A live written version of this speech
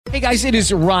Hey guys, it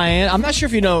is Ryan. I'm not sure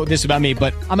if you know this about me,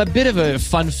 but I'm a bit of a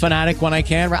fun fanatic when I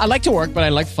can. I like to work, but I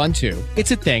like fun too.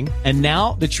 It's a thing. And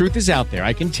now the truth is out there.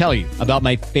 I can tell you about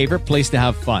my favorite place to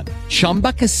have fun.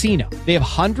 Chumba Casino. They have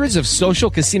hundreds of social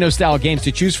casino style games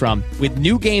to choose from with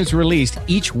new games released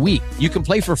each week. You can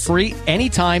play for free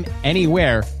anytime,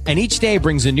 anywhere. And each day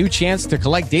brings a new chance to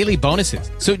collect daily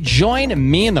bonuses. So join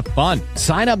me in the fun.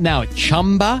 Sign up now at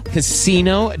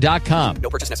ChumbaCasino.com. No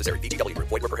purchase necessary. VGW.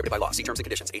 Void where prohibited by law. See terms and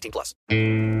conditions. 18+.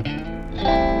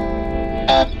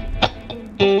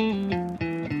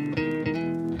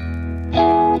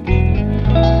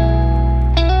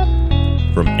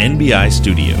 From NBI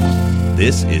Studios,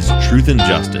 this is Truth and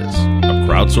Justice, a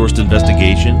crowdsourced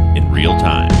investigation in real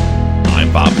time.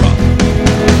 I'm Bob Roth.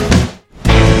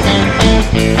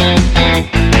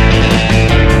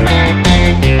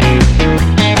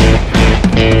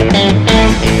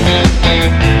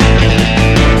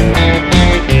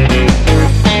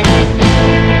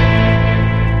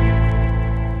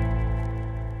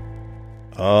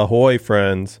 Ahoy,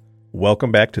 friends.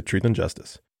 Welcome back to Truth and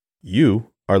Justice.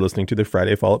 You are listening to the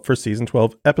Friday Follow-Up for Season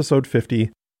 12, Episode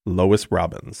 50, Lois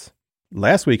Robbins.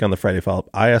 Last week on the Friday Follow-Up,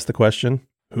 I asked the question,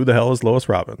 who the hell is Lois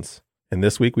Robbins? And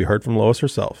this week we heard from Lois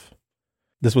herself.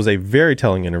 This was a very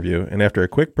telling interview, and after a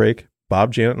quick break,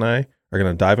 Bob, Janet, and I are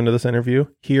going to dive into this interview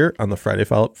here on the Friday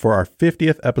Follow-Up for our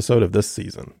 50th episode of this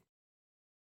season.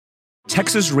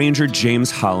 Texas Ranger James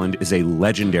Holland is a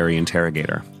legendary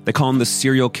interrogator. They call him the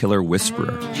serial killer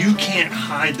whisperer. You can't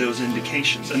hide those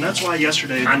indications, and that's why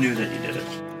yesterday I knew that you did it.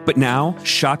 But now,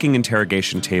 shocking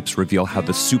interrogation tapes reveal how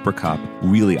the super cop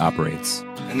really operates.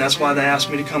 And that's why they asked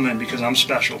me to come in, because I'm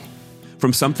special.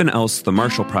 From Something Else, The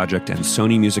Marshall Project, and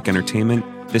Sony Music Entertainment,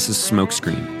 this is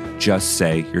Smokescreen. Just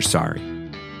say you're sorry.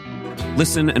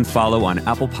 Listen and follow on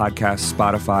Apple Podcasts,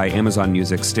 Spotify, Amazon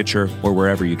Music, Stitcher, or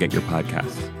wherever you get your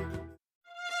podcasts.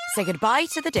 Say goodbye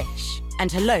to the dish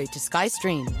and hello to Sky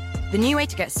Stream, the new way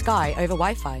to get Sky over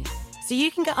Wi-Fi. So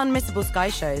you can get unmissable Sky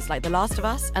shows like The Last of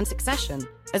Us and Succession,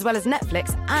 as well as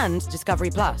Netflix and Discovery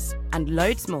Plus, and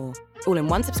loads more, all in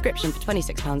one subscription for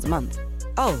 £26 a month.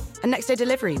 Oh, and next day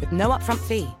delivery with no upfront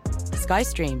fee. Sky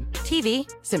Stream. TV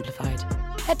simplified.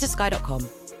 Head to sky.com.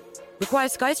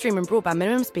 Requires Sky Stream and broadband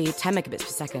minimum speed 10 megabits per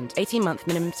second, 18-month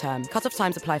minimum term. Cut-off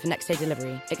times apply for next day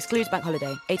delivery. Excludes bank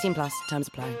holiday. 18 plus. Terms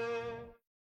apply.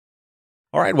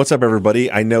 All right, what's up, everybody?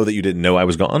 I know that you didn't know I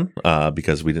was gone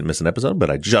because we didn't miss an episode, but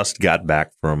I just got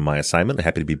back from my assignment.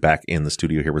 Happy to be back in the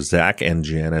studio here with Zach and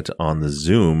Janet on the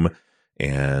Zoom,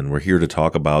 and we're here to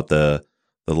talk about the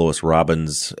Lois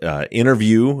Robbins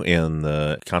interview and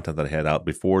the content that I had out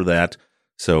before that.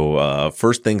 So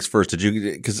first things first, did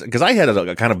you? Because I had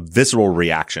a kind of visceral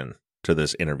reaction to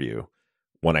this interview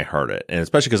when I heard it, and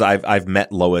especially because I've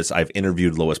met Lois, I've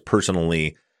interviewed Lois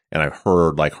personally. And I've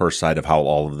heard like her side of how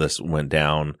all of this went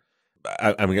down.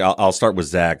 I mean, I'll start with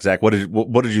Zach. Zach, what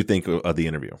did you think of the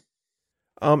interview?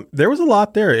 There was a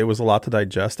lot there. It was a lot to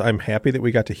digest. I'm happy that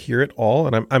we got to hear it all,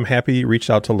 and I'm happy you reached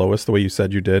out to Lois the way you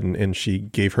said you did, and she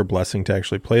gave her blessing to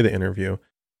actually play the interview.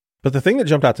 But the thing that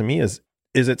jumped out to me is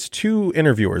it's two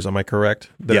interviewers. Am I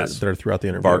correct? Yes, that are throughout the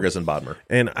interview. Vargas and Bodmer,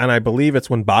 and I believe it's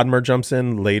when Bodmer jumps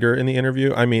in later in the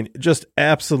interview. I mean, just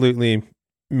absolutely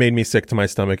made me sick to my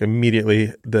stomach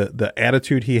immediately. The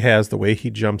attitude he has, the way he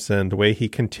jumps in, the way he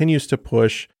continues to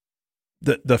push,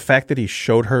 the fact that he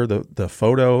showed her the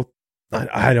photo.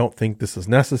 I don't think this is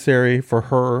necessary for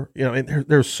her. You know, and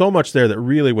there's so much there that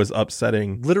really was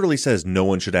upsetting. Literally says no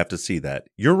one should have to see that.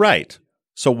 You're right.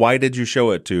 So why did you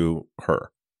show it to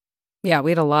her? Yeah,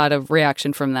 we had a lot of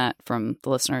reaction from that from the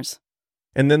listeners.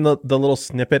 And then the little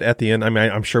snippet at the end, I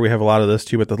mean, I'm sure we have a lot of this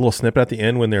too, but the little snippet at the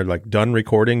end when they're like done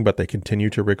recording, but they continue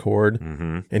to record,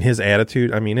 and his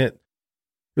attitude, I mean, it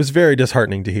was very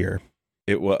disheartening to hear.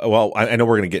 Well, I know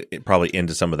we're going to get probably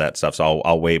into some of that stuff, so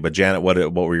I'll wait. But Janet, what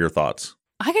were your thoughts?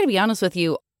 I got to be honest with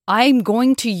you. I'm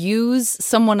going to use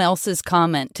someone else's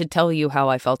comment to tell you how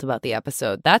I felt about the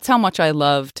episode. That's how much I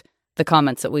loved the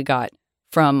comments that we got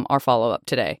from our follow-up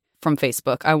today. From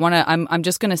Facebook. I'm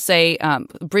just going to say,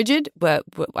 Bridget, but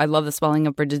I love the spelling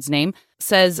of Bridget's name,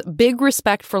 says, big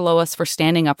respect for Lois for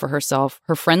standing up for herself,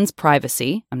 her friend's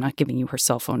privacy, I'm not giving you her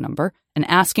cell phone number, and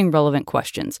asking relevant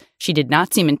questions. She did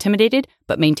not seem intimidated,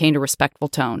 but maintained a respectful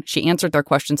tone. She answered their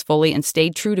questions fully and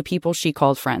stayed true to people she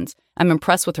called friends. I'm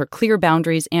impressed with her clear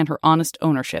boundaries and her honest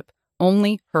ownership.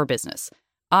 Only her business.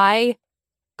 I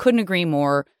couldn't agree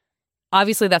more.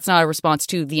 Obviously, that's not a response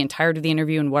to the entirety of the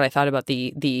interview and what I thought about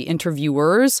the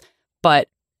interviewers, but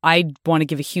I want to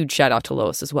give a huge shout out to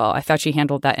Lois as well. I thought she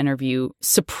handled that interview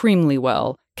supremely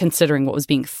well, considering what was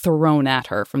being thrown at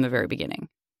her from the very beginning.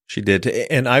 She did.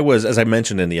 And I was, as I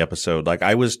mentioned in the episode, like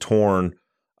I was torn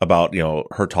about,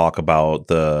 her talk about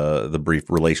the brief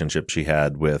relationship she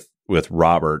had with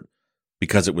Robert,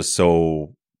 because it was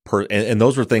so and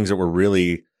those were things that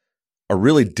are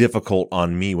really difficult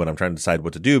on me when I'm trying to decide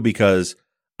what to do, because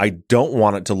I don't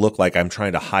want it to look like I'm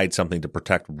trying to hide something to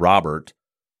protect Robert,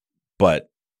 but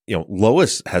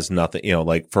Lois has nothing,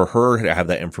 like for her to have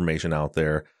that information out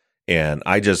there. And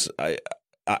I just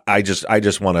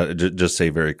want to just say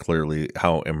very clearly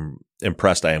how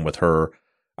impressed I am with her.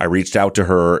 I reached out to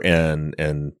her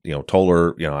and told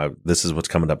her, this is what's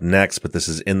coming up next, but this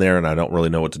is in there and I don't really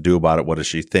know what to do about it. What does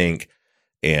she think?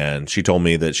 And she told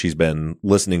me that she's been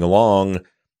listening along,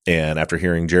 and after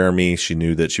hearing Jeremy, she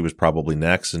knew that she was probably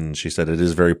next. And she said it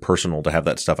is very personal to have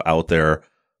that stuff out there,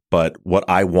 but what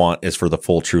I want is for the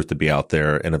full truth to be out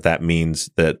there. And if that means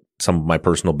that some of my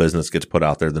personal business gets put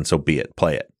out there, then so be it.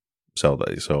 Play it. So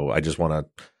I just want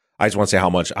to say how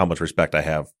much respect I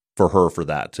have for her for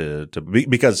that to be,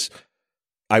 because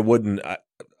I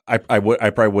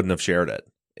probably wouldn't have shared it.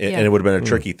 And it would have been a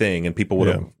tricky thing, and people would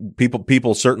have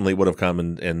people certainly would have come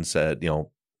and said,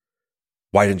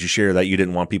 why didn't you share that? You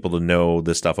didn't want people to know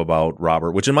this stuff about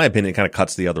Robert, which in my opinion kind of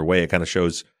cuts the other way. It kind of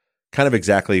shows kind of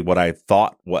exactly what I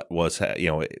thought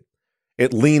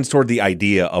it leans toward the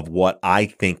idea of what I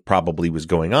think probably was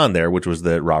going on there, which was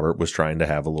that Robert was trying to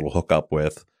have a little hookup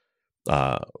with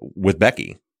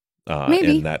Becky.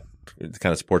 Maybe. And that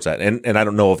kind of supports that. And I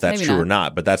don't know if that's Maybe true not. or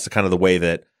not, but that's the kind of the way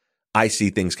that I see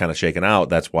things kind of shaken out.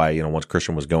 That's why, once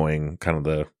Christian was going, kind of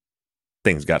the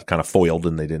things got kind of foiled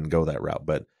and they didn't go that route.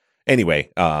 But anyway,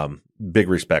 big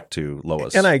respect to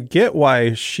Lois. And I get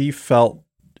why she felt,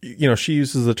 she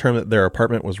uses the term that their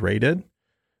apartment was raided,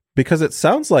 because it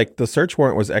sounds like the search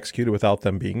warrant was executed without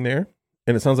them being there.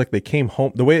 And it sounds like they came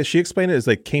home. The way she explained it is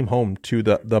they came home to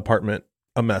the apartment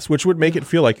a mess, which would make it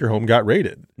feel like your home got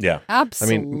raided. Yeah.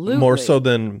 Absolutely. I mean, more so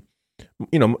than,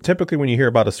 typically when you hear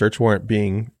about a search warrant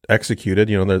being executed,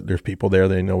 there's people there,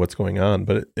 they know what's going on.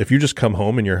 But if you just come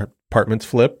home and your apartment's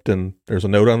flipped and there's a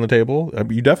note on the table,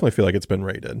 you definitely feel like it's been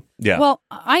raided. Yeah. Well,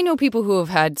 I know people who have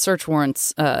had search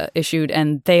warrants issued,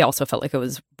 and they also felt like it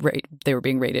was they were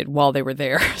being raided while they were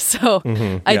there. So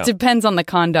it depends on the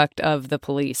conduct of the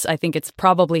police. I think it's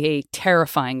probably a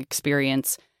terrifying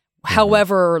experience.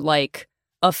 However,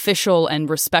 official and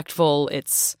respectful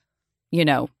it's,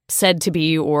 said to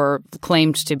be or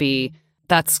claimed to be,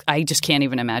 I just can't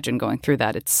even imagine going through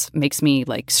that. It makes me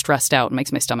stressed out,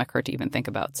 makes my stomach hurt to even think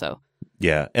about. So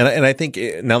yeah. And I think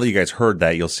now that you guys heard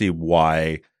that, you'll see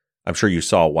why. I'm sure you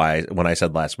saw why when I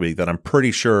said last week that I'm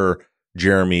pretty sure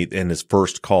Jeremy in his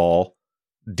first call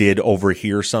did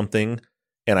overhear something.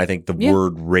 And I think the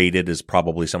word raided is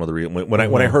probably some of the reason. When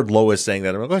I heard Lois saying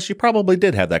that, I'm like, well, she probably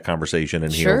did have that conversation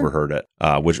and he overheard it,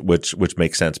 which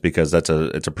makes sense, because it's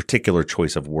a particular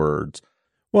choice of words.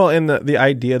 Well, and the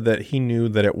idea that he knew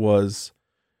that it was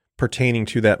pertaining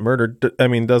to that murder,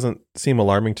 doesn't seem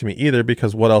alarming to me either,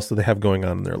 because what else do they have going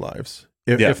on in their lives?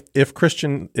 If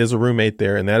Christian is a roommate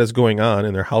there and that is going on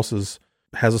and their house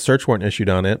has a search warrant issued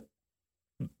on it,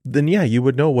 then you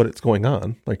would know what it's going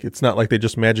on. It's not like they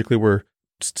just magically were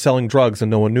selling drugs and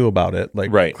no one knew about it.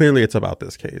 Clearly it's about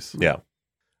this case. Yeah.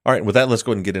 All right. With that, let's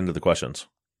go ahead and get into the questions.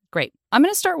 Great. I'm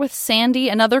going to start with Sandy,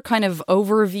 another kind of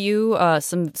overview,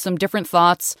 some different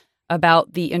thoughts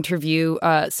about the interview.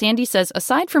 Sandy says,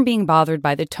 aside from being bothered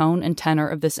by the tone and tenor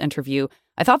of this interview,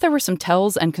 I thought there were some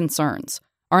tells and concerns.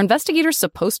 Are investigators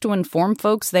supposed to inform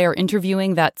folks they are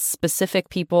interviewing that specific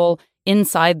people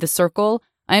inside the circle?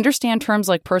 I understand terms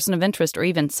like person of interest or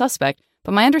even suspect,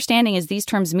 but my understanding is these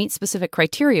terms meet specific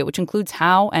criteria, which includes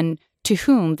how and to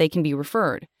whom they can be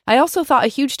referred. I also thought a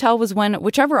huge tell was when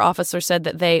whichever officer said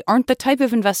that they aren't the type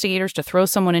of investigators to throw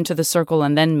someone into the circle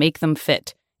and then make them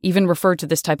fit, even referred to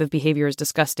this type of behavior as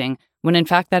disgusting, when in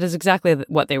fact that is exactly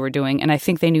what they were doing, and I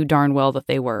think they knew darn well that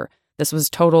they were. This was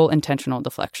total intentional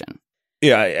deflection.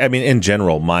 Yeah, I mean, in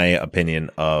general, my opinion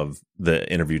of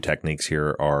the interview techniques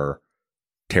here are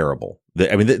terrible.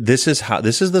 This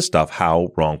is the stuff how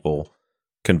wrongful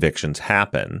convictions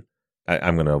happen.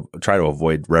 I'm going to try to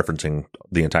avoid referencing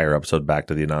the entire episode back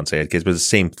to the Anand Sayed case, but it's the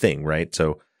same thing, right?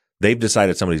 So they've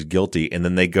decided somebody's guilty, and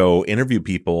then they go interview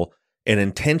people and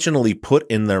intentionally put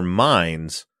in their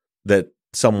minds that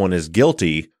someone is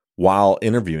guilty while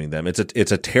interviewing them. It's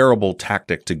a terrible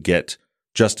tactic to get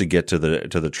to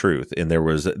the truth. And there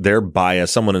was their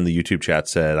bias. Someone in the YouTube chat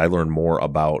said, I learned more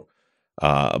about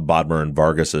Bodmer and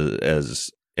Vargas as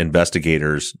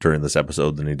investigators during this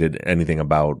episode than he did anything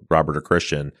about Robert or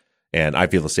Christian. And I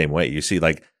feel the same way. You see,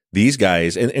 these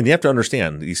guys, and you have to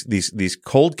understand these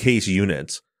cold case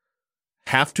units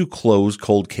have to close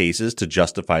cold cases to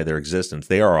justify their existence.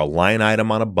 They are a line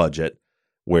item on a budget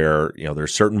where,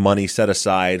 there's certain money set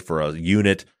aside for a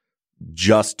unit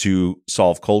just to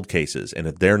solve cold cases. And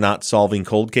if they're not solving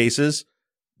cold cases,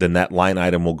 then that line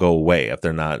item will go away if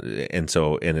they're not. And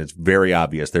it's very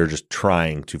obvious they're just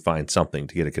trying to find something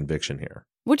to get a conviction here.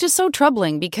 Which is so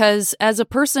troubling because as a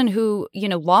person who,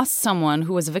 lost someone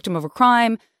who was a victim of a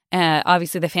crime,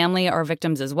 obviously the family are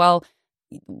victims as well,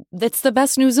 that's the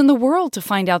best news in the world to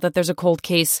find out that there's a cold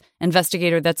case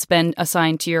investigator that's been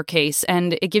assigned to your case.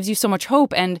 And it gives you so much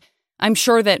hope. And I'm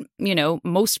sure that,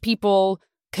 most people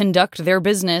conduct their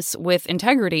business with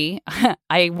integrity.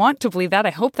 I want to believe that.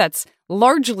 I hope that's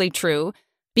largely true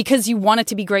because you want it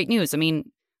to be great news. I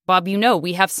mean, Bob,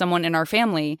 we have someone in our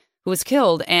family who was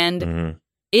killed, and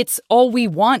it's all we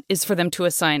want is for them to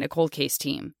assign a cold case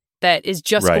team that is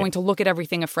just going to look at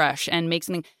everything afresh and make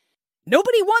something.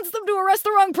 Nobody wants them to arrest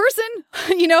the wrong person.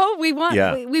 We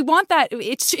want that.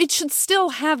 It should still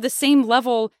have the same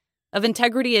level of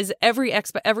integrity as every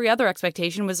other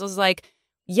expectation was like,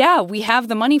 yeah, we have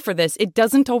the money for this. It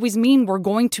doesn't always mean we're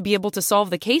going to be able to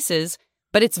solve the cases,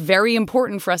 but it's very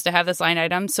important for us to have this line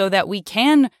item so that we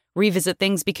can revisit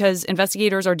things because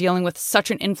investigators are dealing with such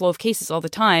an inflow of cases all the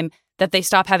time that they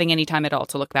stop having any time at all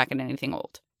to look back at anything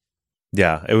old.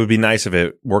 Yeah, it would be nice if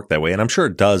it worked that way. And I'm sure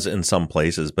it does in some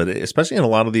places, but especially in a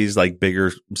lot of these like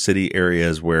bigger city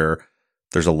areas where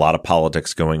there's a lot of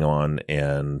politics going on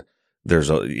and there's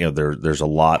a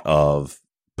lot of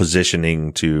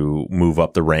positioning to move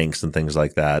up the ranks and things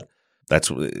like that.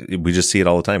 We just see it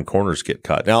all the time. Corners get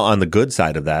cut. Now, on the good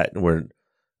side of that, where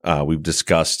we've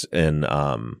discussed in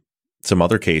some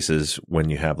other cases when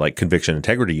you have like conviction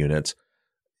integrity units,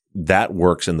 that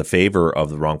works in the favor of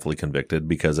the wrongfully convicted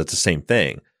because it's the same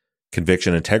thing.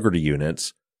 Conviction integrity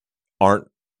units aren't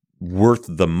worth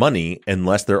the money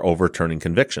unless they're overturning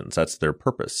convictions. That's their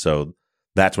purpose. So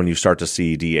that's when you start to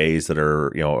see DAs that are,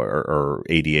 or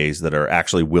ADAs that are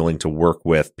actually willing to work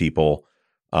with people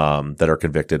that are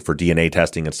convicted for DNA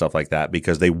testing and stuff like that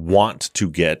because they want to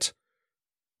get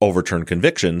overturned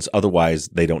convictions. Otherwise,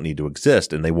 they don't need to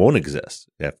exist and they won't exist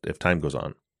if time goes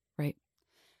on. Right.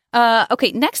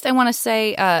 Okay, next I want to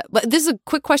say, this is a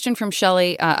quick question from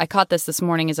Shelley. I caught this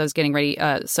morning as I was getting ready,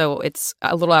 so it's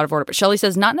a little out of order. But Shelley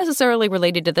says, not necessarily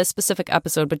related to this specific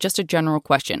episode, but just a general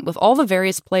question. With all the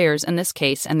various players in this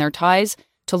case and their ties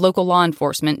to local law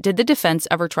enforcement, did the defense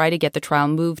ever try to get the trial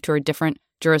moved to a different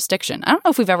jurisdiction? I don't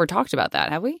know if we've ever talked about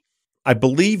that, have we? I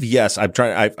believe, yes.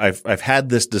 I've had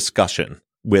this discussion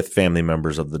with family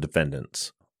members of the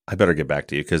defendants. I better get back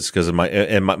to you because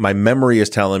my memory is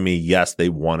telling me, yes, they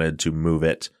wanted to move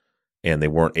it and they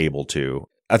weren't able to.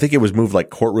 I think it was moved like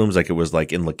courtrooms, like it was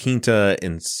like in La Quinta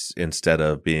instead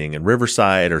of being in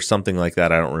Riverside or something like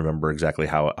that. I don't remember exactly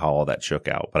how all that shook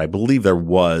out, but I believe there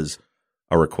was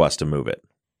a request to move it.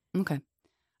 Okay.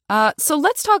 So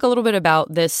let's talk a little bit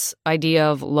about this idea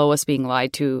of Lois being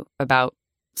lied to about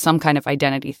some kind of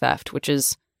identity theft, which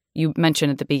is you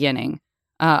mentioned at the beginning.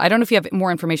 I don't know if you have more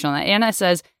information on that. Anna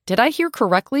says, did I hear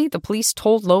correctly? The police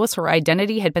told Lois her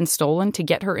identity had been stolen to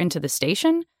get her into the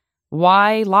station?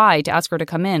 Why lie to ask her to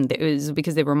come in? It was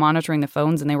because they were monitoring the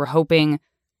phones and they were hoping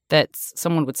that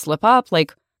someone would slip up.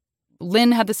 Like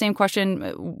Lynn had the same question.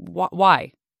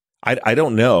 Why? I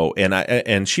don't know.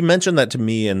 And she mentioned that to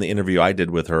me in the interview I did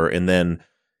with her. And then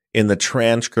in the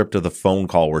transcript of the phone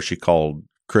call where she called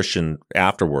Christian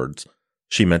afterwards,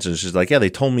 she mentioned, she's like, yeah,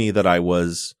 they told me that I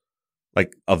was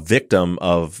like a victim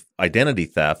of identity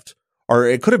theft, or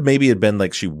it could have maybe had been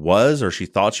like she was, or she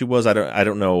thought she was. I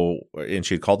don't know. And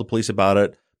she had called the police about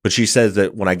it, but she says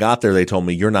that when I got there, they told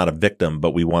me you're not a victim,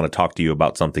 but we want to talk to you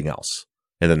about something else.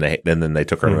 And then they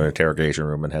took her to an interrogation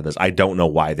room and had this. I don't know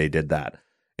why they did that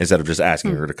instead of just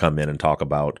asking her to come in and talk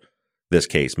about this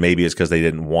case. Maybe it's because they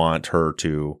didn't want her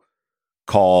to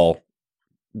call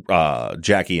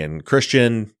Jackie and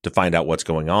Christian to find out what's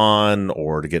going on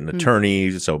or to get an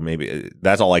attorney. So maybe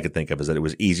that's all I could think of, is that it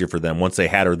was easier for them once they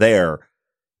had her there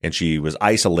and she was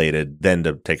isolated, then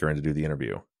to take her in to do the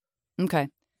interview. Okay.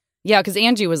 Yeah, because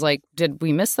Angie was like, did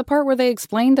we miss the part where they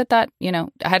explained that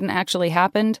hadn't actually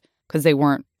happened? Because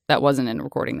that wasn't in the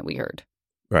recording that we heard.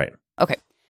 Right. Okay.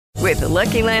 With the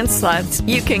Lucky Land Slots,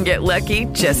 you can get lucky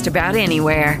just about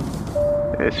anywhere.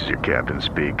 This is your captain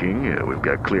speaking. We've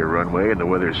got clear runway and the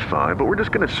weather's fine, but we're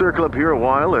just going to circle up here a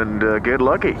while and get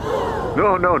lucky.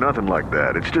 No, nothing like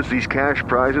that. It's just these cash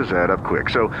prizes add up quick.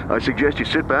 So I suggest you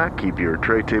sit back, keep your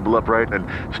tray table upright, and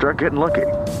start getting lucky.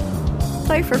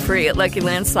 Play for free at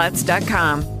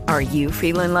LuckyLandSlots.com. Are you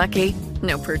feeling lucky?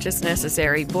 No purchase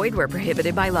necessary. Void where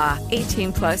prohibited by law.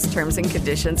 18+ terms and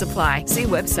conditions apply. See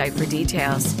website for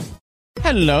details.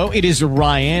 Hello, it is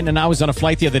Ryan, and I was on a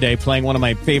flight the other day playing one of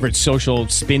my favorite social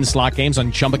spin slot games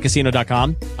on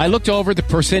ChumbaCasino.com. I looked over at the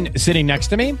person sitting next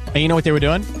to me, and you know what they were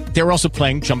doing? They were also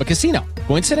playing Chumba Casino.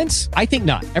 Coincidence? I think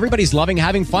not. Everybody's loving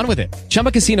having fun with it.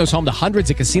 Chumba Casino is home to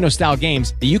hundreds of casino-style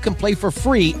games that you can play for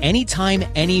free anytime,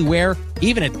 anywhere,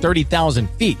 even at 30,000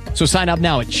 feet. So sign up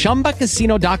now at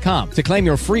ChumbaCasino.com to claim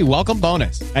your free welcome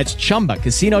bonus. That's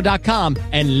ChumbaCasino.com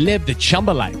and live the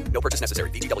Chumba life. No purchase necessary.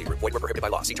 VGW. Void where prohibited by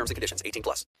law. See terms and conditions.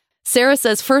 18+. Sarah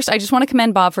says, first, I just want to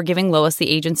commend Bob for giving Lois the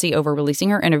agency over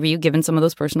releasing her interview, given some of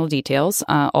those personal details.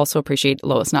 Also appreciate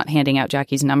Lois not handing out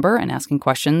Jackie's number and asking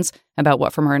questions about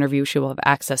what from her interview she will have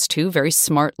access to. Very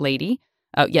smart lady.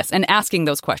 Yes, and asking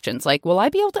those questions like, will I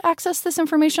be able to access this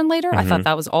information later? I thought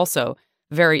that was also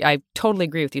I totally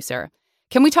agree with you, Sarah.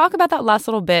 Can we talk about that last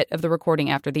little bit of the recording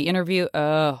after the interview?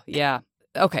 Oh, yeah.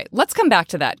 Okay, let's come back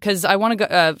to that because I want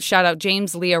to shout out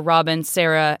James, Leah, Robin,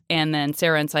 Sarah, and then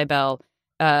Sarah and Cybele.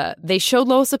 They showed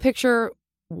Lois a picture.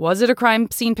 Was it a crime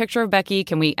scene picture of Becky?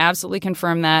 Can we absolutely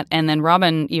confirm that? And then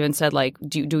Robin even said, like,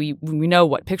 do we know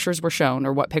what pictures were shown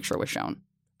or what picture was shown?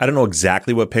 I don't know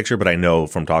exactly what picture, but I know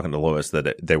from talking to Lois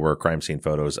that they were crime scene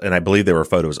photos, and I believe they were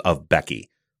photos of Becky,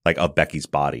 like of Becky's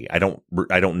body. I don't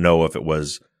know if it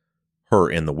was her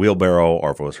in the wheelbarrow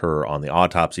or if it was her on the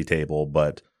autopsy table,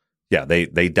 but yeah, they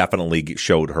definitely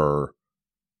showed her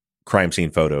crime scene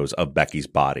photos of Becky's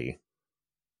body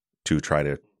to try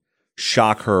to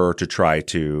shock her, to try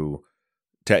to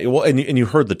well, and you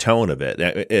heard the tone of it.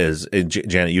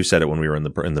 Janet, you said it when we were in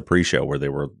the pre-show where they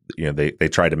were, they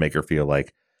tried to make her feel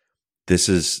like this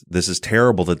is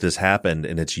terrible that this happened,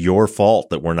 and it's your fault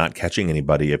that we're not catching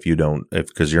anybody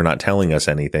because you're not telling us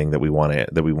anything that we want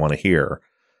to hear.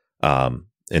 And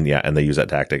they use that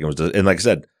tactic. And like I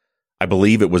said, I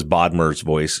believe it was Bodmer's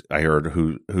voice I heard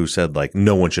who said, like,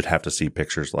 no one should have to see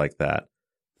pictures like that.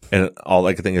 And all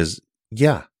I could think is,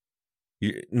 yeah,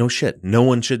 no shit. No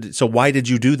one should. So why did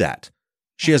you do that?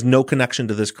 She has no connection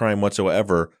to this crime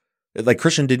whatsoever. Like,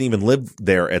 Christian didn't even live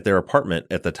there at their apartment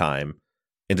at the time.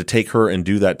 And to take her and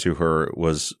do that to her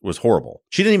was horrible.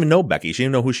 She didn't even know Becky. She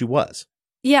didn't know who she was.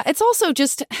 Yeah, it's also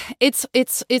just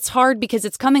it's hard because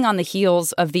it's coming on the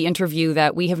heels of the interview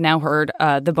that we have now heard,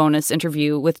 the bonus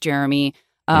interview with Jeremy,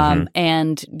 and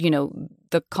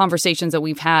the conversations that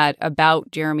we've had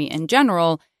about Jeremy in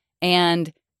general,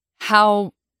 and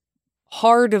how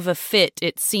hard of a fit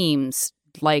it seems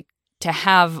like to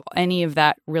have any of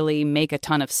that really make a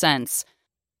ton of sense.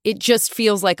 It just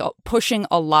feels like pushing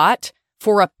a lot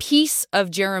for a piece of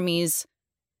Jeremy's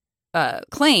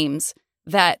claims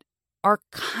that are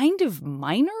kind of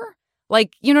minor.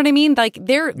 Like, you know what I mean? Like,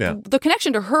 the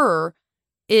connection to her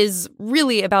is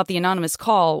really about the anonymous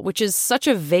call, which is such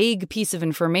a vague piece of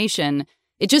information.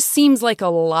 It just seems like a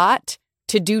lot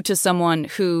to do to someone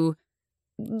who,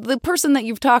 the person that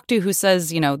you've talked to who says,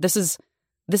 this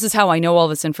is how I know all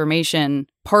this information.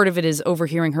 Part of it is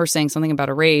overhearing her saying something about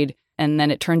a raid, and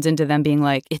then it turns into them being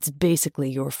like, it's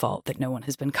basically your fault that no one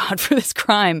has been caught for this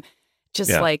crime.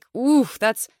 Like, ooh,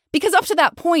 that's because up to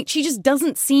that point, she just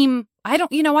doesn't seem, I don't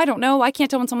know. I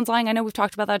can't tell when someone's lying. I know we've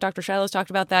talked about that. Dr. Shiloh's talked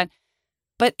about that.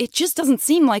 But it just doesn't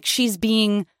seem like she's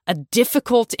being a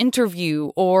difficult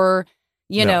interview or,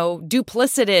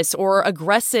 duplicitous or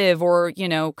aggressive or,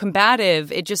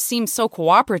 combative. It just seems so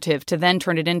cooperative to then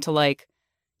turn it into like,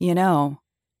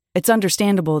 it's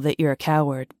understandable that you're a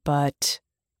coward, but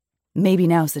maybe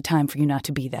now's the time for you not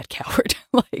to be that coward.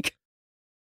 Like,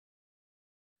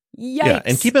 yikes. Yeah,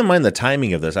 and keep in mind the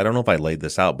timing of this. I don't know if I laid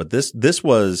this out, but this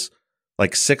was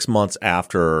like 6 months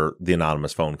after the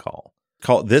anonymous phone call.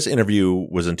 This interview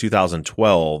was in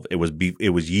 2012. It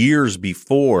was years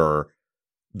before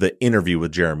the interview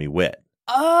with Jeremy Witt.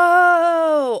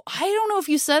 Oh, I don't know if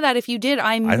you said that. If you did,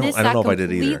 I missed that completely. I don't know if I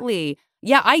did either.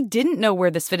 Yeah, I didn't know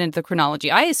where this fit into the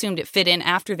chronology. I assumed it fit in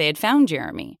after they had found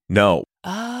Jeremy. No.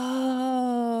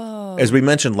 Oh. As we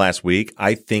mentioned last week,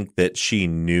 I think that she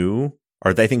knew,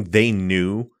 or I think they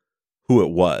knew who it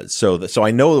was. So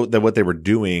I know that what they were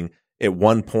doing at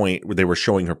one point, they were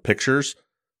showing her pictures.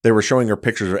 They were showing her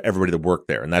pictures of everybody that worked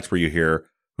there, and that's where you hear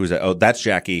who's that? Oh, that's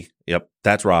Jackie. Yep,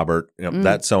 that's Robert. Yep,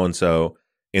 that's so and so.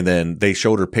 And then they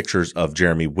showed her pictures of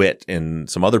Jeremy Witt and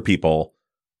some other people.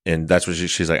 And that's what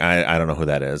she's like, I don't know who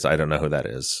that is. I don't know who that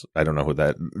is. I don't know who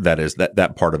that is,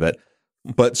 that part of it.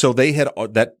 But so they had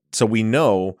that. So we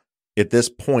know at this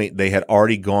point, they had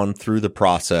already gone through the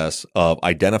process of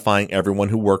identifying everyone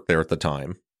who worked there at the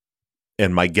time.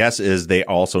 And my guess is they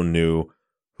also knew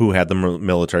who had the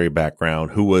military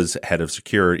background, who was head of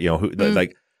security,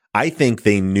 like, I think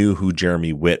they knew who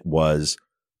Jeremy Witt was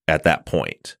at that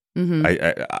point.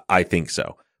 Mm-hmm. I think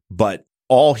so. But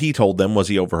all he told them was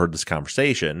he overheard this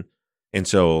conversation, And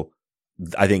so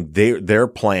I think their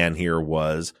plan here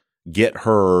was get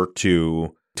her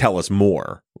to tell us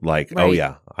more. Like, Right. oh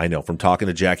yeah, I know from talking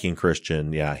to Jackie and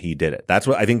Christian, yeah, he did it. That's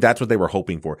what they were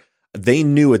hoping for. They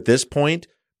knew at this point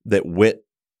that Whit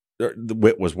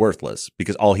was worthless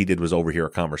because all he did was overhear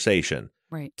a conversation.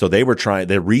 Right. So they were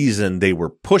the reason they were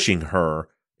pushing her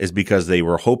is because they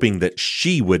were hoping that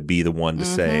she would be the one to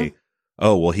say,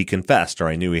 oh, well, he confessed, or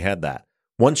I knew he had that.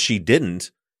 Once she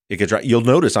didn't, it gets right. You'll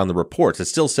notice on the reports, it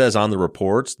still says on the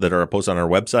reports that are posted on our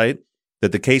website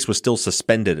that the case was still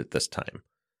suspended at this time.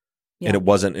 Yeah. And it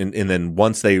wasn't. And then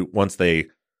once they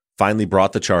finally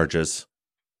brought the charges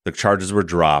were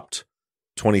dropped.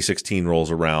 2016 rolls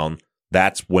around.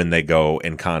 That's when they go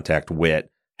and contact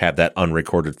Whit, have that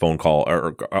unrecorded phone call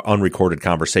or unrecorded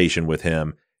conversation with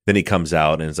him. Then he comes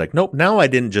out and is like, nope, now I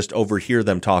didn't just overhear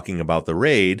them talking about the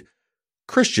raid.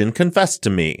 Christian confessed to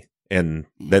me. And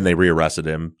then they rearrested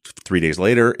him 3 days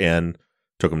later and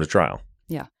took him to trial.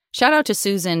 Yeah. Shout out to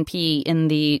Susan P. in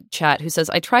the chat who says,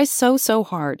 I try so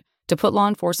hard to put law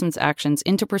enforcement's actions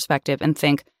into perspective and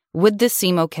think, would this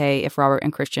seem okay if Robert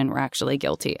and Christian were actually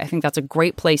guilty? I think that's a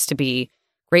great place to be,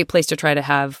 great place to try to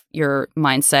have your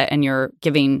mindset and your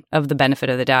giving of the benefit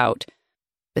of the doubt.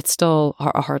 It's still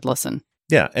a hard lesson.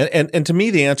 Yeah. And to me,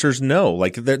 the answer is no.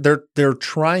 Like they're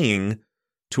trying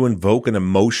to invoke an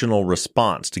emotional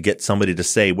response to get somebody to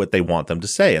say what they want them to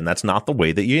say. And that's not the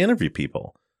way that you interview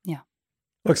people. Yeah.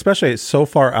 Well, especially so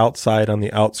far outside on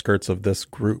the outskirts of this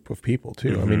group of people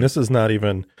too. I mean, this is not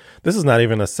even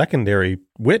a secondary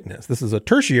witness. This is a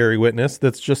tertiary witness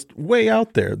that's just way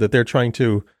out there that they're trying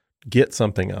to get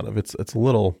something out of. It's a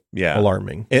little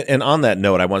alarming. And on that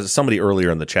note, somebody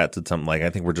earlier in the chat said something like, I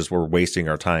think we're wasting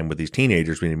our time with these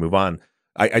teenagers. We need to move on.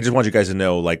 I just want you guys to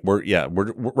know, like, we're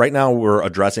right now we're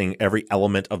addressing every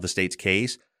element of the state's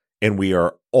case, and we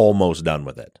are almost done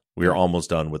with it. We are almost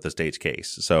done with the state's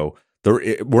case. So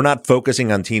we're not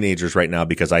focusing on teenagers right now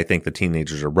because I think the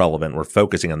teenagers are relevant. We're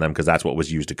focusing on them because that's what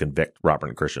was used to convict Robert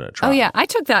and Christian at trial. Oh, yeah. I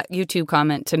took that YouTube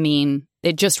comment to mean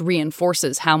it just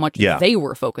reinforces how much they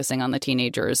were focusing on the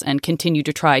teenagers and continue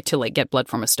to try to like get blood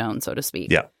from a stone, so to speak.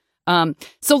 Yeah.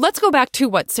 So let's go back to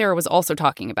what Sarah was also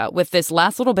talking about with this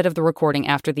last little bit of the recording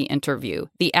after the interview,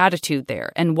 the attitude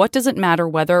there. And what does it matter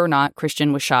whether or not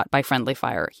Christian was shot by friendly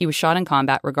fire? He was shot in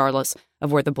combat regardless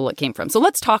of where the bullet came from. So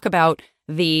let's talk about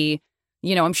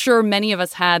I'm sure many of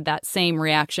us had that same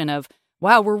reaction of,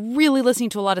 wow, we're really listening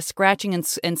to a lot of scratching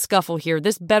and scuffle here.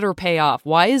 This better pay off.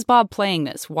 Why is Bob playing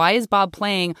this? Why is Bob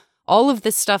playing all of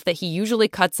this stuff that he usually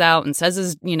cuts out and says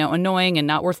is, annoying and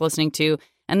not worth listening to?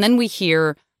 And then we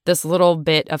hear this little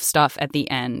bit of stuff at the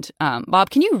end.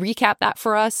 Bob, can you recap that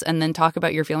for us and then talk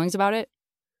about your feelings about it?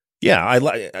 Yeah,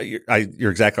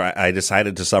 you're exactly right. I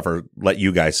decided to let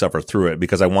you guys suffer through it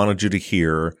because I wanted you to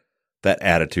hear that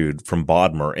attitude from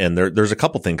Bodmer. And there's a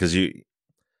couple things because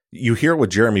you hear it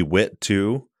with Jeremy Whit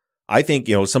too. I think,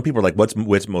 some people are like, what's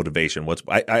Whit's motivation?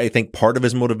 I think part of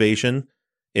his motivation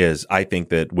is I think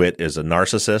that Whit is a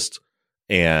narcissist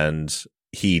and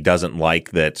he doesn't like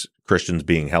that Christian's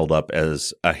being held up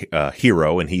as a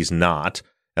hero and he's not.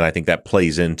 And I think that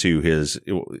plays into his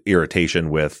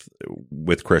irritation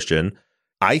with Christian.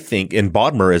 I think, and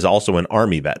Bodmer is also an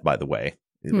Army vet, by the way,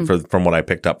 from what I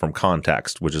picked up from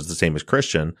context, which is the same as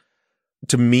Christian.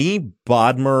 To me,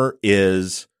 Bodmer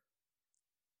is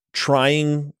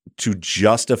trying to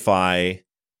justify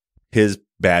his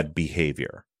bad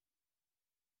behavior.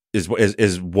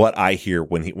 Is what I hear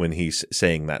when he's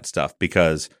saying that stuff,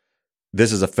 because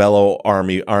this is a fellow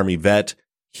Army vet.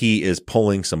 He is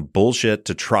pulling some bullshit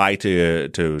to try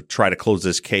to close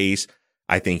this case.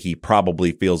 I think he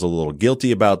probably feels a little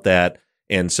guilty about that.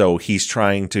 And so he's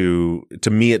trying to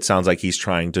me, it sounds like he's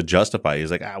trying to justify.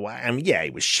 He's like, he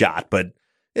was shot, but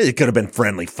it could have been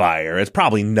friendly fire. It's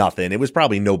probably nothing. It was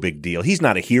probably no big deal. He's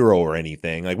not a hero or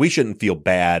anything. Like, we shouldn't feel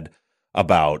bad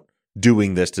about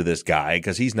doing this to this guy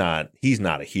because he's not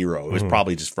a hero. It was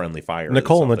probably just friendly fire.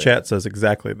 Nicole in the chat says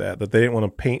exactly that they didn't want to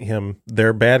paint him,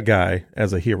 their bad guy,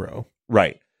 as a hero.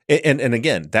 Right. And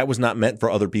again, that was not meant for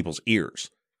other people's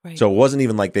ears. Right. So it wasn't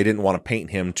even like they didn't want to paint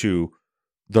him to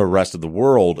the rest of the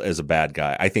world as a bad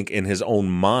guy. I think in his own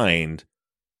mind,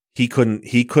 he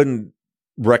couldn't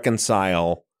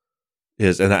reconcile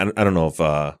his, and I don't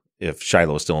know if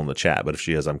Shiloh is still in the chat, but if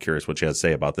she is, I'm curious what she has to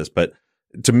say about this. But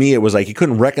to me, it was like he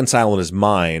couldn't reconcile in his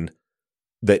mind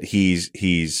that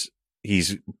he's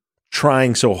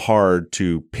trying so hard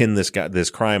to pin this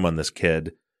crime on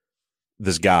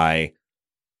this guy,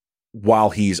 while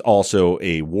he's also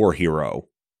a war hero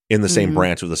in the same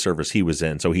branch of the service he was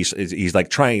in. So he's like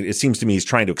trying. It seems to me he's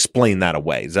trying to explain that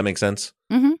away. Does that make sense?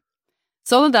 Mm-hmm.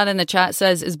 Soledad in the chat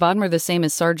says, is Bodmer the same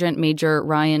as Sergeant Major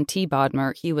Ryan T.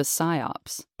 Bodmer? He was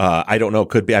PSYOPs. I don't know.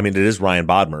 Could be. I mean, it is Ryan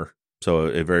Bodmer, so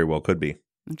it very well could be.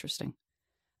 Interesting.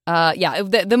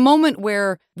 The moment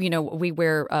where, we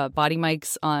wear body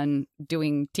mics on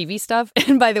doing TV stuff.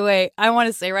 And by the way, I want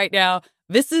to say right now,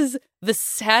 this is the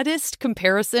saddest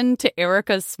comparison to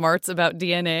Erica's smarts about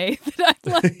DNA that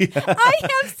I'm like, Yeah. I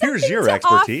have something Here's your to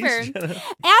expertise. offer.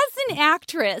 As an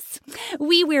actress,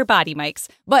 we wear body mics.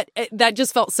 But that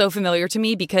just felt so familiar to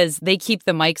me because they keep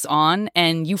the mics on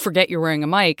and you forget you're wearing a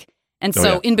mic. And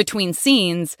so in between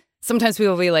scenes, sometimes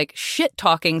people will be like shit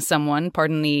talking someone,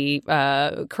 pardon the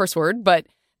curse word, but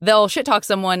they'll shit talk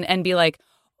someone and be like,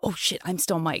 oh shit, I'm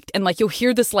still mic'd. And like, you'll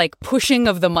hear this like pushing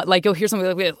of the mic, like you'll hear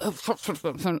somebody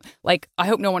like, I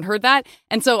hope no one heard that.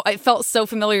 And so it felt so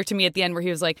familiar to me at the end where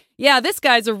he was like, yeah, this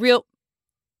guy's a real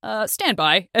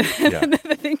standby. And then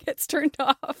the thing gets turned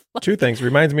off. Two things.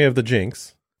 Reminds me of the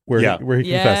Jinx where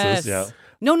he confesses. Yeah.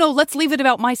 No, let's leave it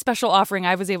about my special offering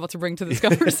I was able to bring to this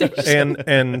conversation.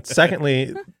 and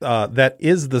secondly, that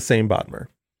is the same Bodmer.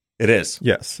 It is.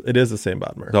 Yes, it is the same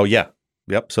Bodmer. Oh, yeah.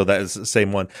 Yep. So that is the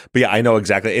same one. But yeah, I know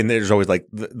exactly. And there's always like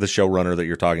the showrunner that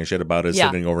you're talking shit about is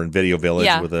sitting over in Video Village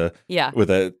with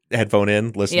a headphone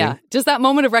in listening. Yeah. Just that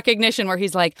moment of recognition where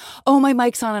he's like, oh, my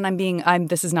mic's on and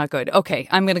this is not good. Okay,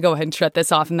 I'm going to go ahead and shut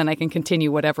this off and then I can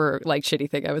continue whatever like shitty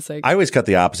thing I was saying. I always cut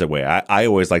the opposite way. I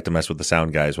always like to mess with the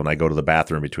sound guys when I go to the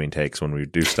bathroom between takes when we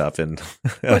do stuff. And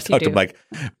I talk to them like,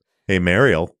 hey,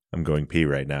 Mariel, I'm going pee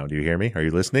right now. Do you hear me? Are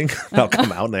you listening? I'll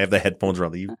come out and I have the headphones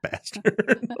around you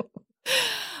bastard.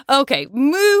 Okay,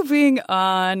 moving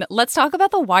on. Let's talk about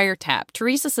the wiretap.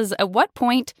 Teresa says, at what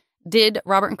point did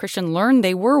Robert and Christian learn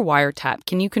they were wiretapped?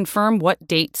 Can you confirm what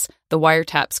dates the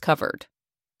wiretaps covered?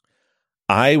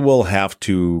 I will have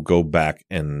to go back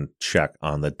and check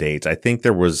on the dates. I think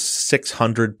there was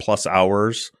 600 plus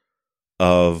hours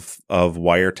of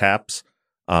wiretaps.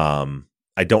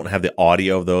 I don't have the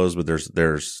audio of those, but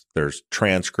there's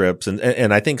transcripts,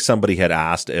 and I think somebody had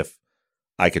asked if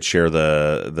I could share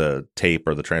the tape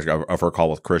or the transcript of her call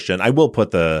with Christian. I will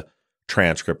put the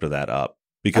transcript of that up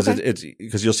because it's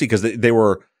because you'll see because they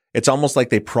were. It's almost like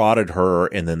they prodded her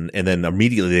and then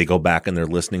immediately they go back and they're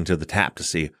listening to the tap to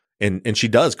see. And she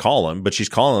does call him, but she's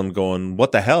calling him going,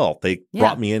 "What the hell? They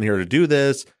brought me in here to do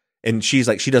this." And she's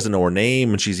like, she doesn't know her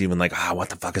name, and she's even like, what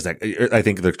the fuck is that? I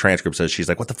think the transcript says she's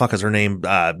like, what the fuck is her name?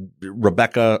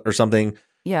 Rebecca or something.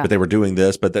 Yeah. But they were doing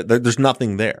this, but there's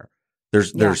nothing there.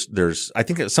 There's I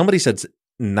think somebody said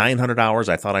 900 hours.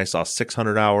 I thought I saw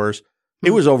 600 hours.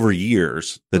 It was over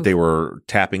years that they were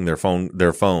tapping their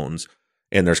phones,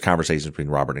 and there's conversations between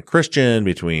Robert and Christian,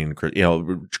 between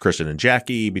Christian and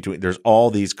Jackie, there's all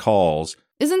these calls.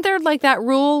 Isn't there like that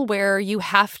rule where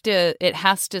it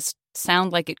has to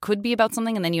sound like it could be about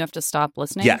something, and then you have to stop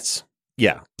listening? Yes.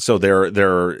 Yeah. So there,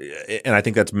 and I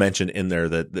think that's mentioned in there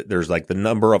that there's like the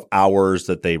number of hours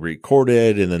that they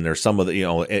recorded, and then there's some of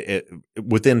the,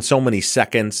 within so many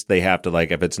seconds they have to,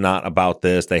 like, if it's not about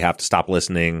this, they have to stop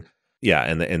listening. Yeah,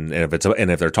 and if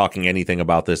they're talking anything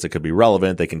about this that could be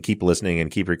relevant, they can keep listening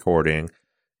and keep recording,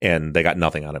 and they got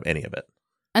nothing out of any of it.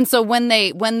 And so when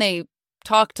they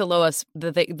talked to Lois,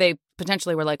 they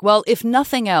potentially were like, well, if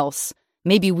nothing else,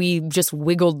 maybe we just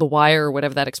wiggled the wire, or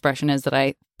whatever that expression is that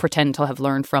I pretend to have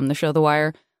learned from the show The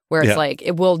Wire, where it's like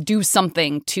it will do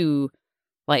something to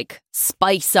like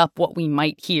spice up what we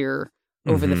might hear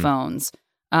over the phones.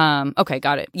 Okay,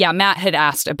 got it. Yeah, Matt had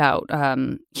asked about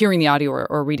hearing the audio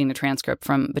or reading the transcript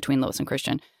from between Lois and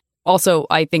Christian. Also,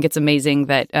 I think it's amazing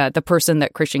that the person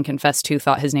that Christian confessed to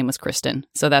thought his name was Kristen.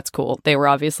 So that's cool. They were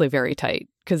obviously very tight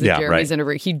because in Jeremy's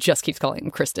interview, he just keeps calling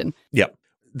him Kristen. Yep.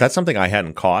 That's something I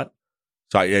hadn't caught.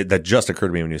 So that just occurred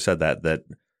to me when you said that. That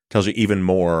tells you even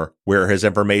more where his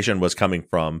information was coming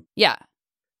from. Yeah.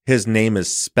 His name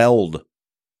is spelled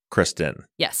Kristen.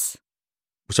 Yes.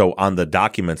 So on the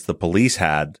documents the police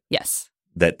had,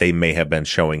 that they may have been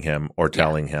showing him or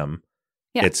telling him,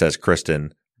 it says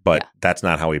Kristen, but that's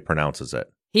not how he pronounces it.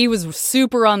 He was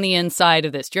super on the inside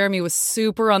of this. Jeremy was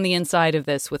super on the inside of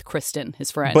this with Kristen,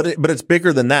 his friend. But it's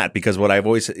bigger than that, because what I've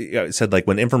always said, like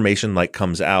when information like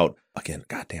comes out again,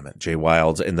 God damn it, Jay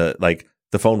Wilds and the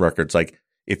phone records, like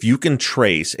if you can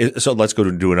trace. So let's go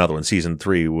to do another one, season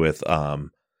 3 with a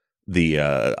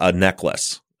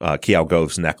necklace, Kiao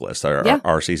Gove's necklace.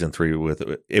 Our season 3 with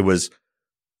it was.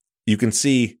 You can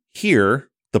see here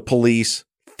the police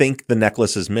think the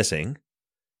necklace is missing,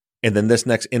 and then this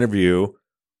next interview.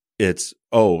 It's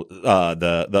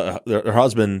her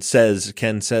husband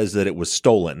Ken says that it was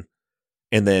stolen,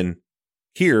 and then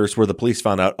here's where the police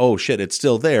found out, oh shit, it's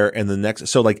still there. And the next,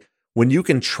 so like when you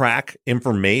can track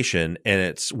information and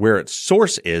it's where its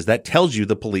source is, that tells you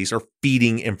the police are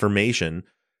feeding information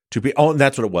to be. Oh, and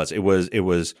that's what it was. It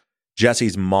was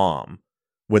Jesse's mom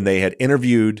when they had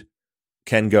interviewed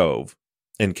Ken Gove,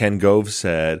 and Ken Gove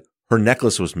said her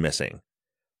necklace was missing.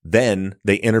 Then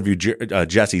they interviewed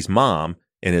Jesse's mom,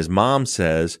 and his mom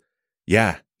says,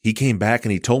 yeah, he came back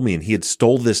and he told me, and he had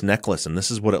stole this necklace, and this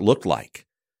is what it looked like.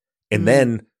 And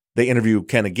then they interview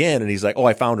Ken again, and he's like, oh,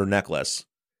 I found her necklace.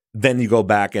 Then you go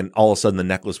back, and all of a sudden the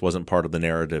necklace wasn't part of the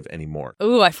narrative anymore.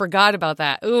 Ooh, I forgot about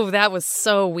that. Ooh, that was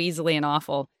so weaselly and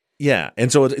awful. Yeah,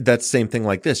 and so that's the same thing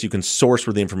like this. You can source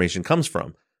where the information comes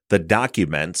from. The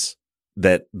documents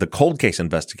that the cold case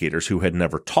investigators who had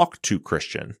never talked to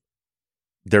Christian,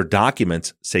 their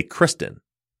documents say Kristen,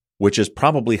 which is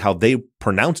probably how they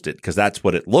pronounced it, because that's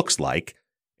what it looks like,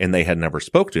 and they had never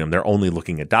spoke to him. They're only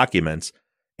looking at documents,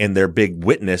 and their big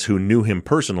witness who knew him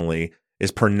personally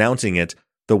is pronouncing it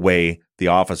the way the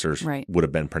officers would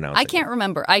have been pronouncing I can't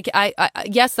remember.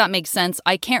 Yes, that makes sense.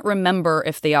 I can't remember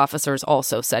if the officers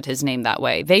also said his name that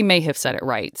way. They may have said it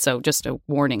right, so just a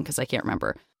warning because I can't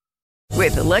remember.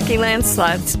 With the Lucky Land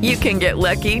Slots, you can get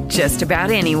lucky just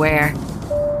about anywhere.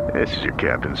 This is your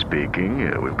captain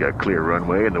speaking. We've got clear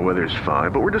runway and the weather's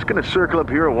fine, but we're just going to circle up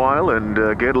here a while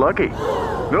and get lucky.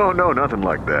 No, nothing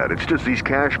like that. It's just these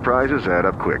cash prizes add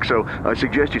up quick. So I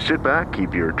suggest you sit back,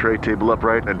 keep your tray table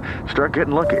upright, and start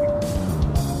getting lucky.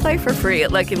 Play for free at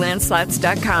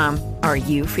LuckyLandSlots.com. Are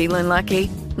you feeling lucky?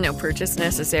 No purchase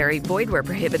necessary. Void where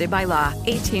prohibited by law.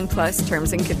 18+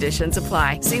 terms and conditions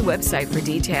apply. See website for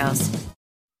details.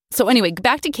 So anyway,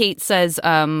 back to Kate says,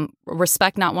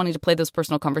 respect not wanting to play those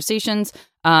personal conversations.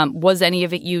 Was any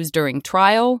of it used during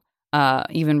trial?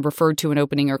 Even referred to in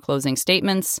opening or closing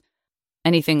statements?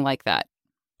 Anything like that?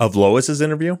 Of Lois's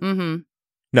interview? Mm-hmm.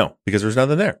 No, because there's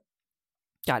nothing there.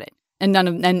 Got it. And none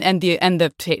of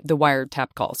the wiretap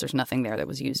calls. There's nothing there that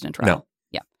was used in trial. No.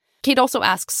 Yeah. Kate also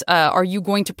asks, are you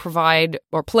going to provide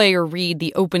or play or read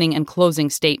the opening and closing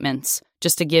statements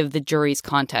just to give the jury's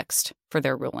context for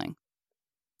their ruling?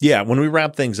 Yeah, when we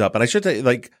wrap things up, and I should say,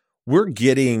 like, we're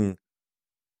getting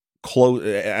close.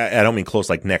 I don't mean close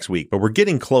like next week, but we're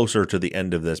getting closer to the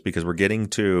end of this because we're getting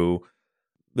to,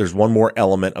 there's one more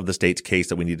element of the state's case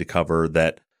that we need to cover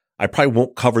that I probably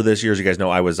won't cover this year. As you guys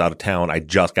know, I was out of town. I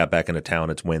just got back into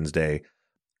town. It's Wednesday.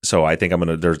 So I think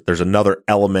there's another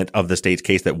element of the state's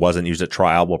case that wasn't used at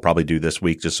trial. We'll probably do this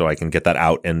week just so I can get that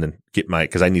out and then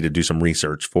because I need to do some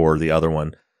research for the other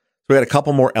one. So we got a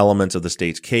couple more elements of the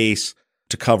state's case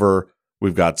to cover.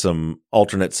 We've got some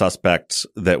alternate suspects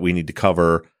that we need to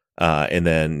cover. And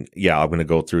then, I'm going to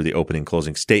go through the opening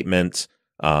closing statements.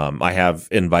 I have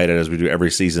invited, as we do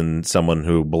every season, someone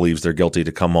who believes they're guilty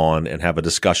to come on and have a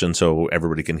discussion so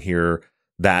everybody can hear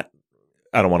that.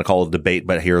 I don't want to call it a debate,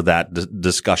 but hear that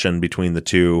discussion between the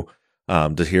two,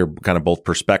 to hear kind of both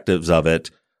perspectives of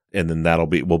it. And then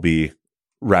we'll be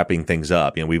wrapping things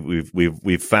up. You know,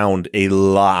 we've found a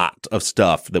lot of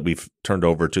stuff that we've turned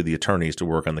over to the attorneys to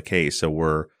work on the case.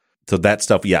 So that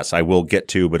stuff, yes, I will get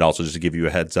to, but also just to give you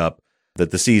a heads up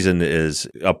that the season is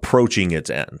approaching its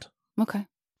end. Okay.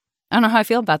 I don't know how I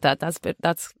feel about that.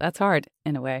 That's hard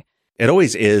in a way. It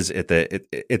always is at the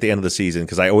end of the season,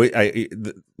 because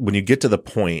when you get to the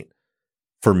point,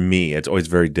 for me, it's always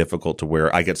very difficult to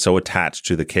where I get so attached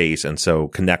to the case and so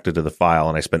connected to the file,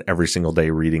 and I spend every single day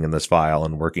reading in this file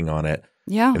and working on it.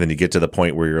 Yeah. And then you get to the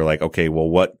point where you're like, okay,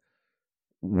 well,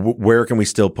 where can we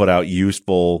still put out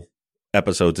useful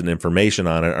episodes and information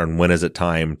on it, and when is it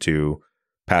time to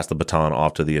pass the baton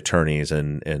off to the attorneys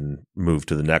and move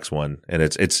to the next one? And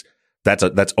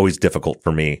that's always difficult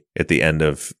for me at the end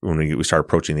of when we start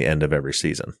approaching the end of every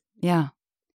season. Yeah.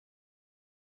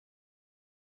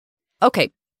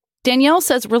 Okay. Danielle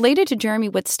says, related to Jeremy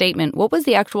Witt's statement, what was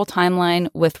the actual timeline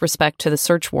with respect to the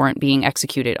search warrant being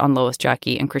executed on Lois,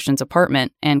 Jackie, and Christian's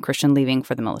apartment and Christian leaving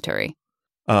for the military?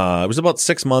 It was about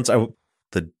 6 months.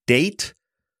 The date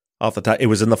off the top, it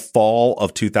was in the fall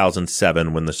of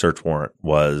 2007 when the search warrant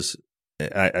was.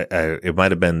 It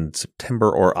might have been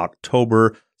September or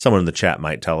October. Someone in the chat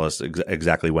might tell us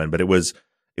exactly when, but it was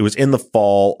in the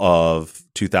fall of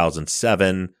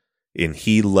 2007. And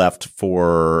he left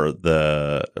for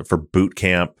boot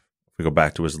camp. If we go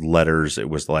back to his letters, it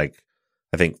was like,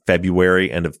 I think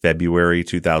end of February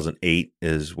 2008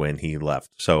 is when he left.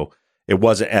 So it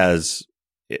wasn't as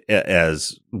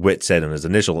Witt said in his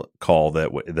initial call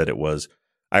that it was.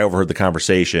 I overheard the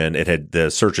conversation. The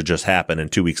search had just happened, and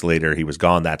 2 weeks later he was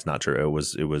gone. That's not true.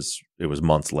 It was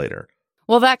months later.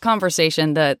 Well, that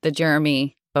conversation, the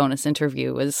Jeremy bonus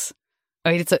interview was.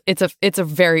 I mean, it's a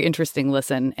very interesting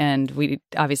listen, and we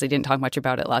obviously didn't talk much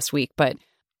about it last week, but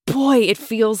boy, it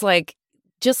feels like,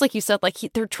 just like you said, like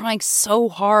they're trying so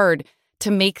hard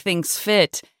to make things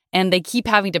fit. And they keep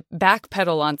having to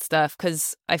backpedal on stuff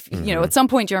because, at some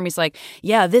point, Jeremy's like,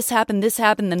 yeah, this happened,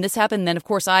 then this happened. Then, of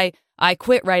course, I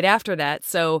quit right after that.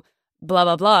 So blah,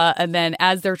 blah, blah. And then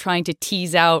as they're trying to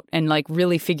tease out and like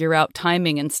really figure out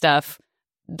timing and stuff,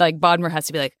 like Bodmer has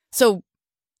to be like, so,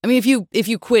 I mean, if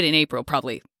you quit in April,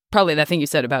 probably that thing you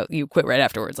said about you quit right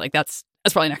afterwards, like that's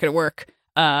probably not going to work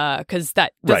because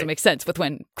that doesn't make sense with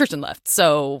when Christian left.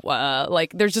 So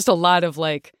like there's just a lot of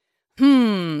like,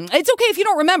 it's okay if you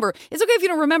don't remember. It's okay if you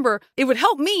don't remember. It would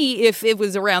help me if it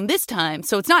was around this time.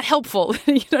 So it's not helpful.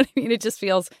 You know what I mean? It just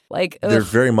feels like there's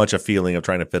very much a feeling of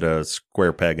trying to fit a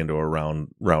square peg into a round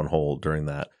hole during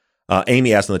that.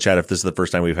 Amy asked in the chat if this is the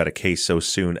first time we've had a case so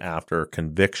soon after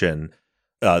conviction.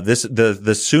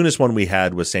 The soonest one we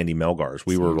had was Sandy Melgar's.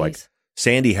 We were like,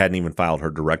 Sandy hadn't even filed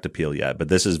her direct appeal yet. But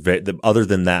this is other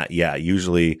than that, yeah.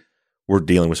 Usually we're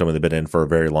dealing with someone that's been in for a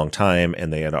very long time,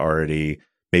 and they had already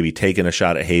maybe taken a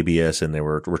shot at habeas, and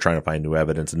we're trying to find new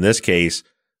evidence. In this case,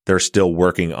 they're still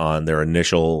working on their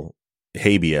initial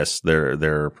habeas,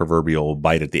 their proverbial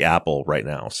bite at the apple right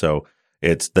now. So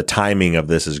it's the timing of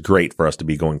this is great for us to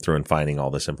be going through and finding all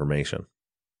this information.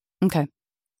 Okay.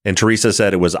 And Teresa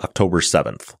said it was October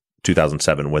 7th,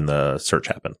 2007 when the search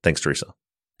happened. Thanks, Teresa.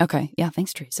 Okay. Yeah.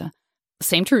 Thanks, Teresa.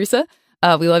 Same Teresa.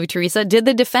 We love you, Teresa. Did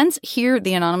the defense hear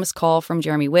the anonymous call from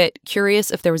Jeremy Witt? Curious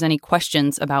if there was any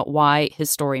questions about why his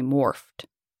story morphed.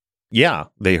 Yeah,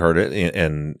 they heard it,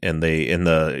 and they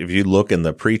if you look in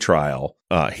the pretrial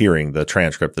hearing, the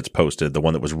transcript that's posted, the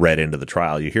one that was read into the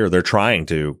trial, you hear they're trying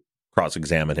to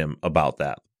cross-examine him about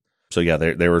that. So yeah,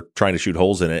 they were trying to shoot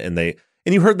holes in it,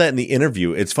 and you heard that in the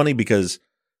interview. It's funny because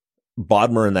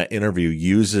Bodmer in that interview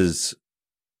uses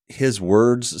his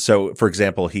words. So, for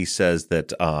example, he says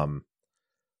that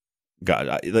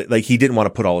like he didn't want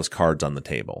to put all his cards on the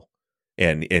table.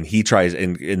 And he tries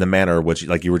in the manner which,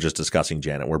 like you were just discussing,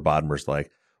 Janet, where Bodmer's like,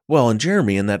 well, and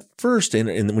Jeremy, in that first,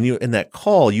 when you in that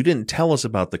call, you didn't tell us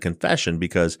about the confession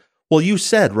because, well, you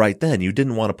said right then you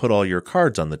didn't want to put all your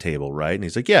cards on the table, right? And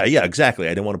he's like, yeah, exactly. I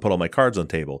didn't want to put all my cards on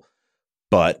the table.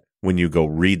 But when you go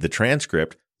read the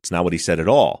transcript, it's not what he said at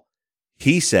all.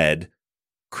 He said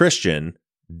Christian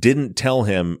didn't tell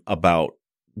him about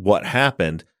what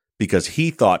happened because he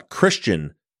thought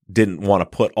Christian didn't want to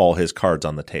put all his cards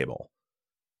on the table.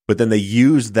 But then they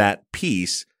used that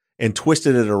piece and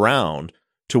twisted it around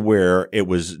to where it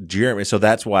was Jeremy. So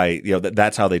that's why,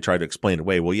 that's how they tried to explain it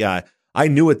away. Well, yeah, I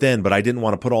knew it then, but I didn't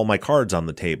want to put all my cards on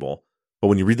the table. But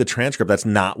when you read the transcript, that's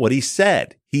not what he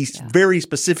said. He very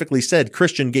specifically said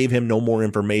Christian gave him no more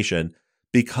information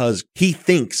because he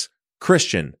thinks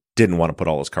Christian didn't want to put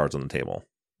all his cards on the table.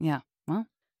 Yeah, well,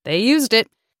 they used it.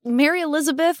 Mary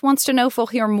Elizabeth wants to know if we'll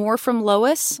hear more from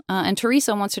Lois, and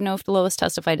Teresa wants to know if Lois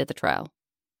testified at the trial.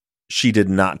 She did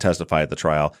not testify at the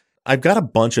trial. I've got a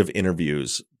bunch of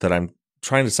interviews that I'm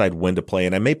trying to decide when to play,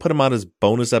 and I may put them out as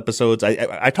bonus episodes.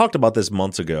 I talked about this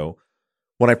months ago.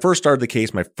 When I first started the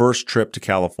case, my first trip to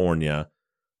California,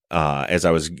 as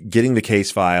I was getting the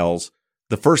case files,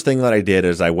 the first thing that I did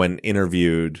is I went and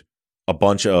interviewed a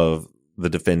bunch of the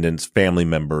defendants' family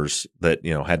members that,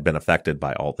 had been affected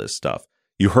by all this stuff.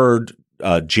 You heard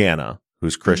Jana,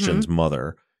 who's Christian's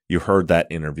mother. You heard that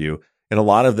interview. And a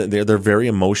lot of them, they're very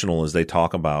emotional as they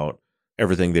talk about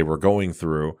everything they were going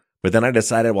through. But then I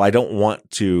decided, well, I don't want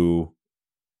to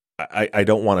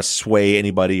sway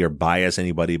anybody or bias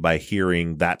anybody by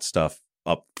hearing that stuff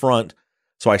up front.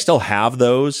 So I still have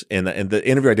those. And the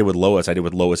interview I did with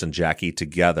Lois and Jackie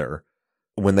together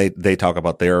when they talk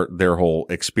about their whole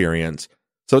experience.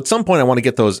 So at some point I want to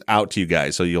get those out to you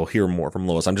guys so you'll hear more from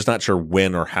Lois. I'm just not sure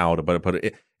when or how to put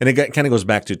it. And it kind of goes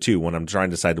back to, too, when I'm trying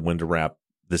to decide when to wrap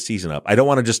the season up. I don't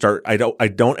want to just start. I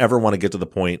don't ever want to get to the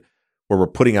point where we're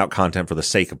putting out content for the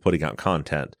sake of putting out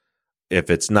content. If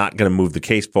it's not going to move the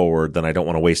case forward, then I don't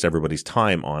want to waste everybody's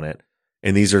time on it.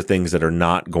 And these are things that are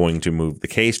not going to move the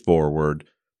case forward,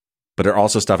 but they're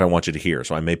also stuff I want you to hear.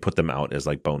 So I may put them out as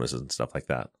like bonuses and stuff like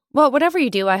that. Well, whatever you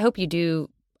do, I hope you do.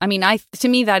 I mean, to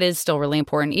me, that is still really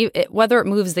important. Whether it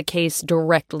moves the case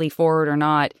directly forward or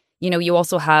not, you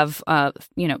also have,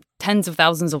 tens of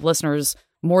thousands of listeners,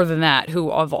 more than that, who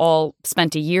have all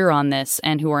spent a year on this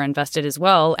and who are invested as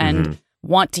well and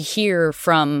want to hear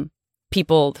from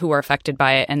people who are affected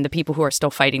by it and the people who are still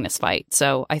fighting this fight.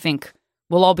 So I think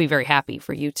we'll all be very happy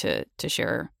for you to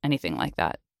share anything like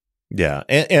that. Yeah.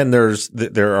 And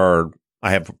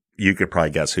you could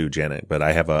probably guess who, Janet, but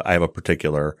I have a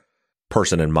particular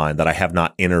person in mind that I have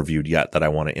not interviewed yet that I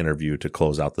want to interview to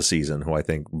close out the season, who I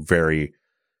think very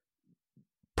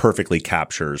perfectly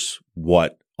captures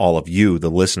what all of you,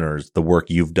 the listeners, the work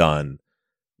you've done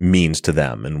means to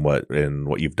them and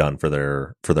what you've done for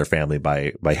their family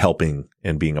by helping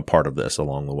and being a part of this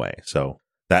along the way. So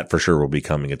that for sure will be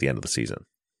coming at the end of the season.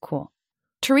 Cool.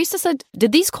 Teresa said,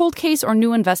 did these cold case or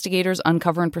new investigators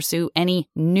uncover and pursue any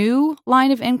new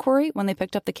line of inquiry when they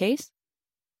picked up the case?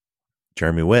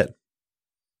 Jeremy Witt.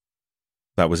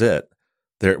 That was it.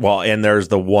 And there's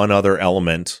the one other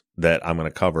element that I'm going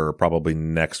to cover probably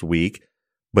next week,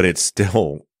 but it's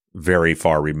still very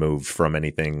far removed from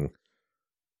anything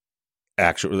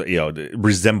actual,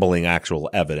 resembling actual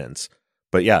evidence.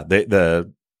 But yeah,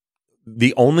 the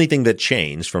only thing that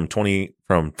changed from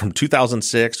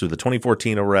 2006 to the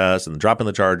 2014 arrest and the drop in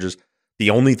the charges, the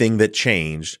only thing that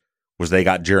changed was they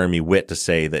got Jeremy Witt to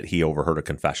say that he overheard a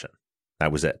confession.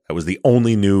 That was it. That was the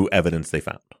only new evidence they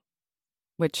found.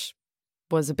 Which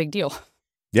was a big deal.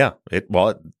 Yeah.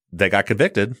 They got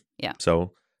convicted. Yeah.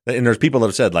 So, and there's people that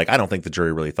have said, like, I don't think the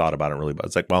jury really thought about it really, but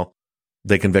it's like, well,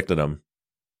 they convicted him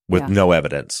with no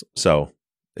evidence. So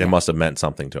it must have meant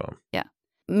something to him. Yeah.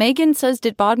 Megan says,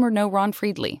 did Bodmer know Ron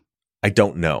Friedley? I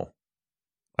don't know.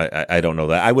 I don't know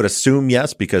that. I would assume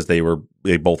yes, because they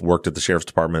both worked at the sheriff's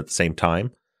department at the same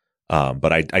time.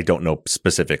 But I don't know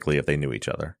specifically if they knew each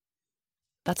other.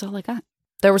 That's all I got.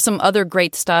 There was some other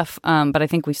great stuff, but I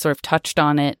think we sort of touched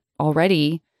on it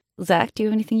already. Zach, do you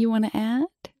have anything you want to add?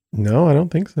 No, I don't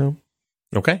think so.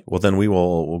 Okay. Well, then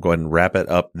we'll go ahead and wrap it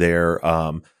up there.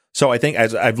 So I think I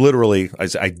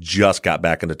just got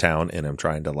back into town and I'm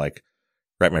trying to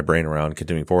wrap my brain around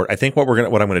continuing forward. I think what I'm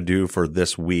going to do for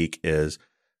this week is,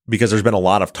 because there's been a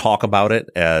lot of talk about it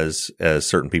as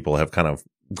certain people have kind of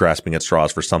grasping at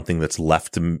straws for something that's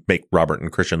left to make Robert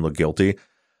and Christian look guilty.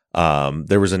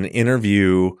 There was an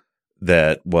interview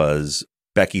that was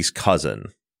Becky's cousin,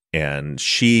 and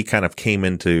she kind of came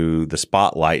into the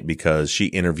spotlight because she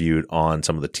interviewed on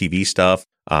some of the TV stuff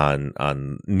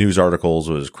on news articles,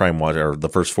 was Crime Watch or the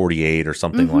First 48 or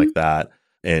something like that,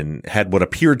 and had what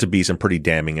appeared to be some pretty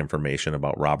damning information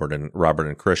about Robert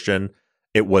and Christian.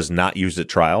 It was not used at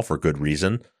trial for good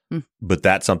reason, but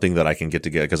that's something that I can get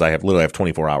together because I have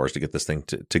 24 hours to get this thing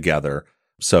together.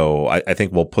 So I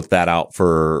think we'll put that out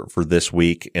for this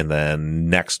week. And then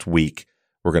next week,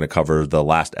 we're going to cover the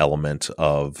last element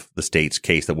of the state's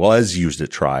case that was used at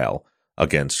trial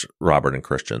against Robert and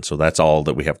Christian. So that's all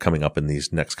that we have coming up in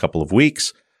these next couple of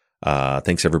weeks.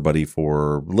 Thanks everybody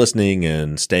for listening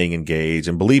and staying engaged.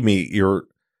 And believe me,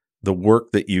 the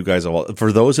work that you guys all,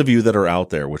 for those of you that are out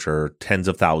there, which are tens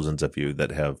of thousands of you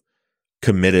that have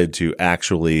committed to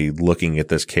actually looking at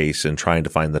this case and trying to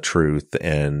find the truth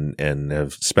and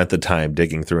have spent the time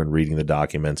digging through and reading the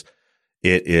documents,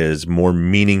 it is more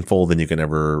meaningful than you can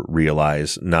ever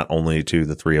realize, not only to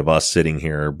the three of us sitting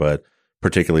here, but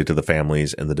particularly to the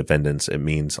families and the defendants. It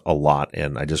means a lot.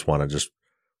 And I just want to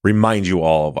remind you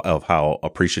all of how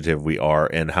appreciative we are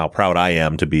and how proud I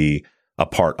am to be a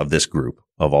part of this group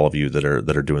of all of you that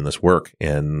are doing this work.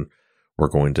 And we're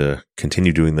going to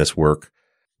continue doing this work.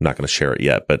 I'm not going to share it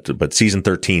yet, but season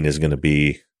 13 is going to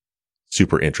be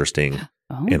super interesting,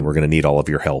 and we're going to need all of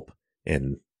your help.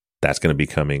 And that's going to be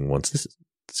coming once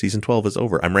season 12 is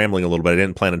over. I'm rambling a little bit. I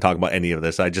didn't plan on talking about any of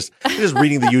this. I just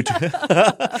reading the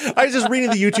YouTube. I was just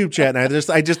reading the YouTube chat, and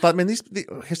I just thought, man,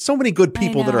 there's so many good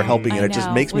people that are helping, and it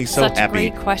just makes me so happy.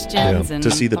 Great questions and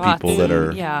to see the thoughts people that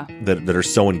are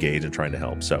so engaged and trying to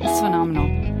help. So it's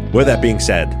phenomenal. With that being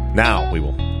said, now we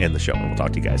will end the show, and we'll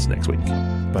talk to you guys next week.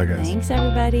 Bye, guys. Thanks,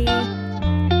 everybody.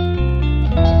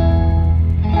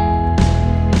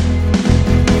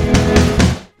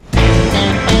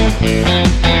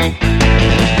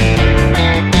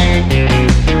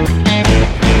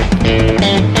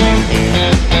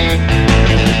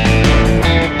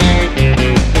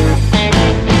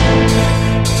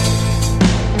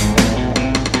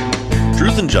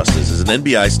 Truth and Justice is an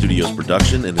NBI Studios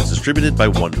production and is distributed by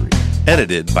Wondery.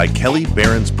 Edited by Kelly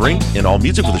Behrens-Brink, and all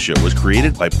music for the show was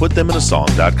created by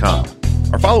PutThemInASong.com.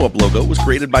 Our follow-up logo was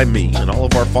created by me, and all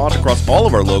of our font across all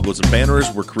of our logos and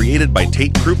banners were created by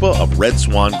Tate Krupa of Red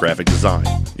Swan Graphic Design.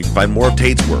 You can find more of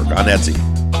Tate's work on Etsy.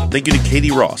 Thank you to Katie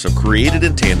Ross of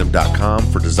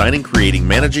CreatedInTandem.com for designing, creating,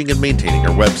 managing, and maintaining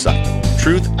our website,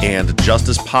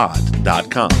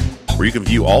 TruthAndJusticePod.com, where you can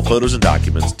view all photos and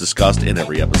documents discussed in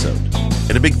every episode.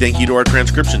 And a big thank you to our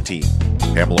transcription team,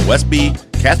 Pamela Westby,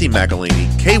 Kathy McElhaney,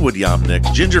 Kaywood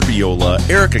Yomnick, Ginger Viola,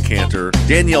 Erica Cantor,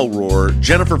 Danielle Rohr,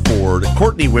 Jennifer Ford,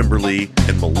 Courtney Wimberly,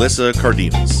 and Melissa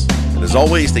Cardenas. And as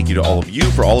always, thank you to all of you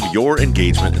for all of your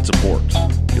engagement and support.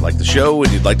 If you like the show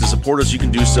and you'd like to support us, you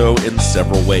can do so in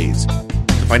several ways.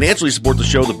 To financially support the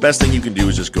show, the best thing you can do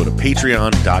is just go to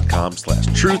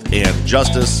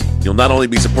patreon.com/truthandjustice. You'll not only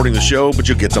be supporting the show, but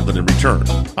you'll get something in return.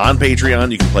 On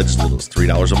Patreon, you can pledge as little as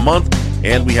 $3 a month,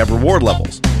 and we have reward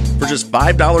levels. For just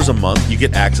 $5 a month, you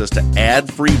get access to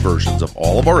ad-free versions of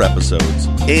all of our episodes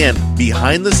and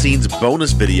behind-the-scenes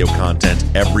bonus video content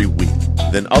every week.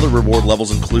 Then other reward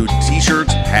levels include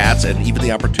t-shirts, hats, and even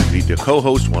the opportunity to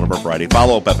co-host one of our Friday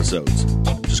follow-up episodes.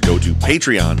 Just go to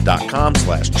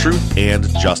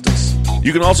patreon.com/truthandjustice.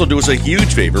 You can also do us a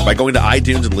huge favor by going to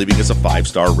iTunes and leaving us a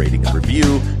 5-star rating and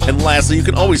review. And lastly, you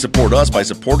can always support us by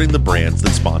supporting the brands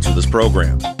that sponsor this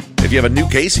program. If you have a new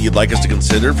case that you'd like us to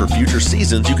consider for future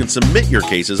seasons, you can submit your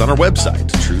cases on our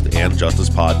website,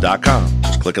 truthandjusticepod.com.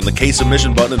 Just click on the case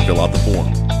submission button and fill out the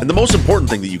form. And the most important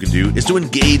thing that you can do is to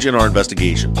engage in our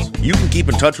investigations. You can keep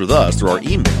in touch with us through our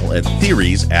email at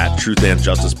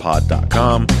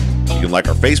theories@truthandjusticepod.com. You can like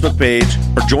our Facebook page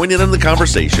or join in on the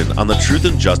conversation on the Truth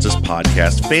and Justice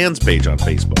Podcast fans page on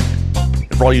Facebook.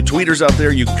 And for all you tweeters out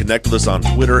there, you can connect with us on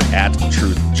Twitter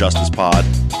 @TruthJusticePod.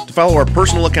 To follow our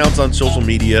personal accounts on social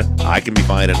media, I can be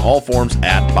found in all forms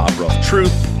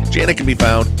 @BobRuffTruth. Janet can be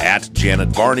found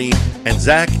 @JanetVarney, and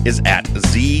Zach is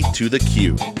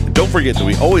 @Z2TheQ. And don't forget that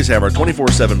we always have our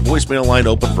 24/7 voicemail line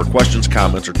open for questions,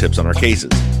 comments, or tips on our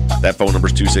cases. That phone number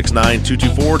is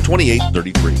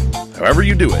 269-224-2833. However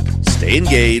you do it, stay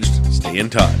engaged, stay in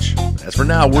touch. As for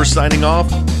now, we're signing off.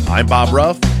 I'm Bob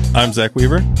Ruff. I'm Zach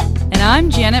Weaver. And I'm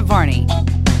Janet Varney.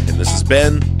 And this has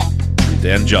been Truth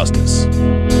and Justice.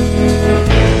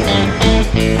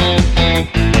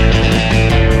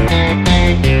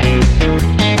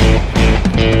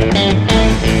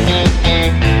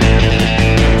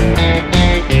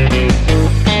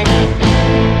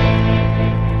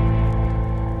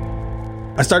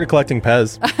 I started collecting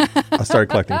Pez.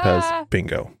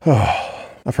 Bingo.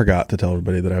 I forgot to tell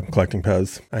everybody that I'm collecting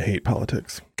Pez. I hate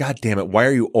politics. God damn it. Why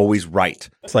are you always right?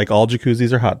 It's like all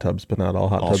jacuzzis are hot tubs, but not all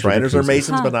hot tubs Shriners are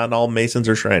Masons, Huh. but not all Masons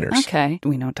are Shriners. Okay.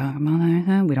 We don't talk about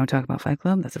that. We don't talk about Fight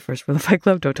Club. That's the first for the Fight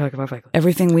Club. Don't talk about Fight Club.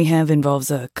 Everything we have involves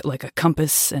a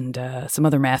compass and some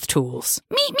other math tools.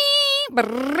 Meet me.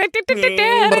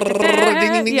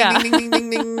 Yeah.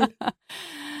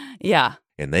 Yeah.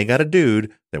 And they got a dude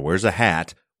that wears a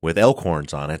hat with elk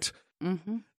horns on it. Mm-hmm.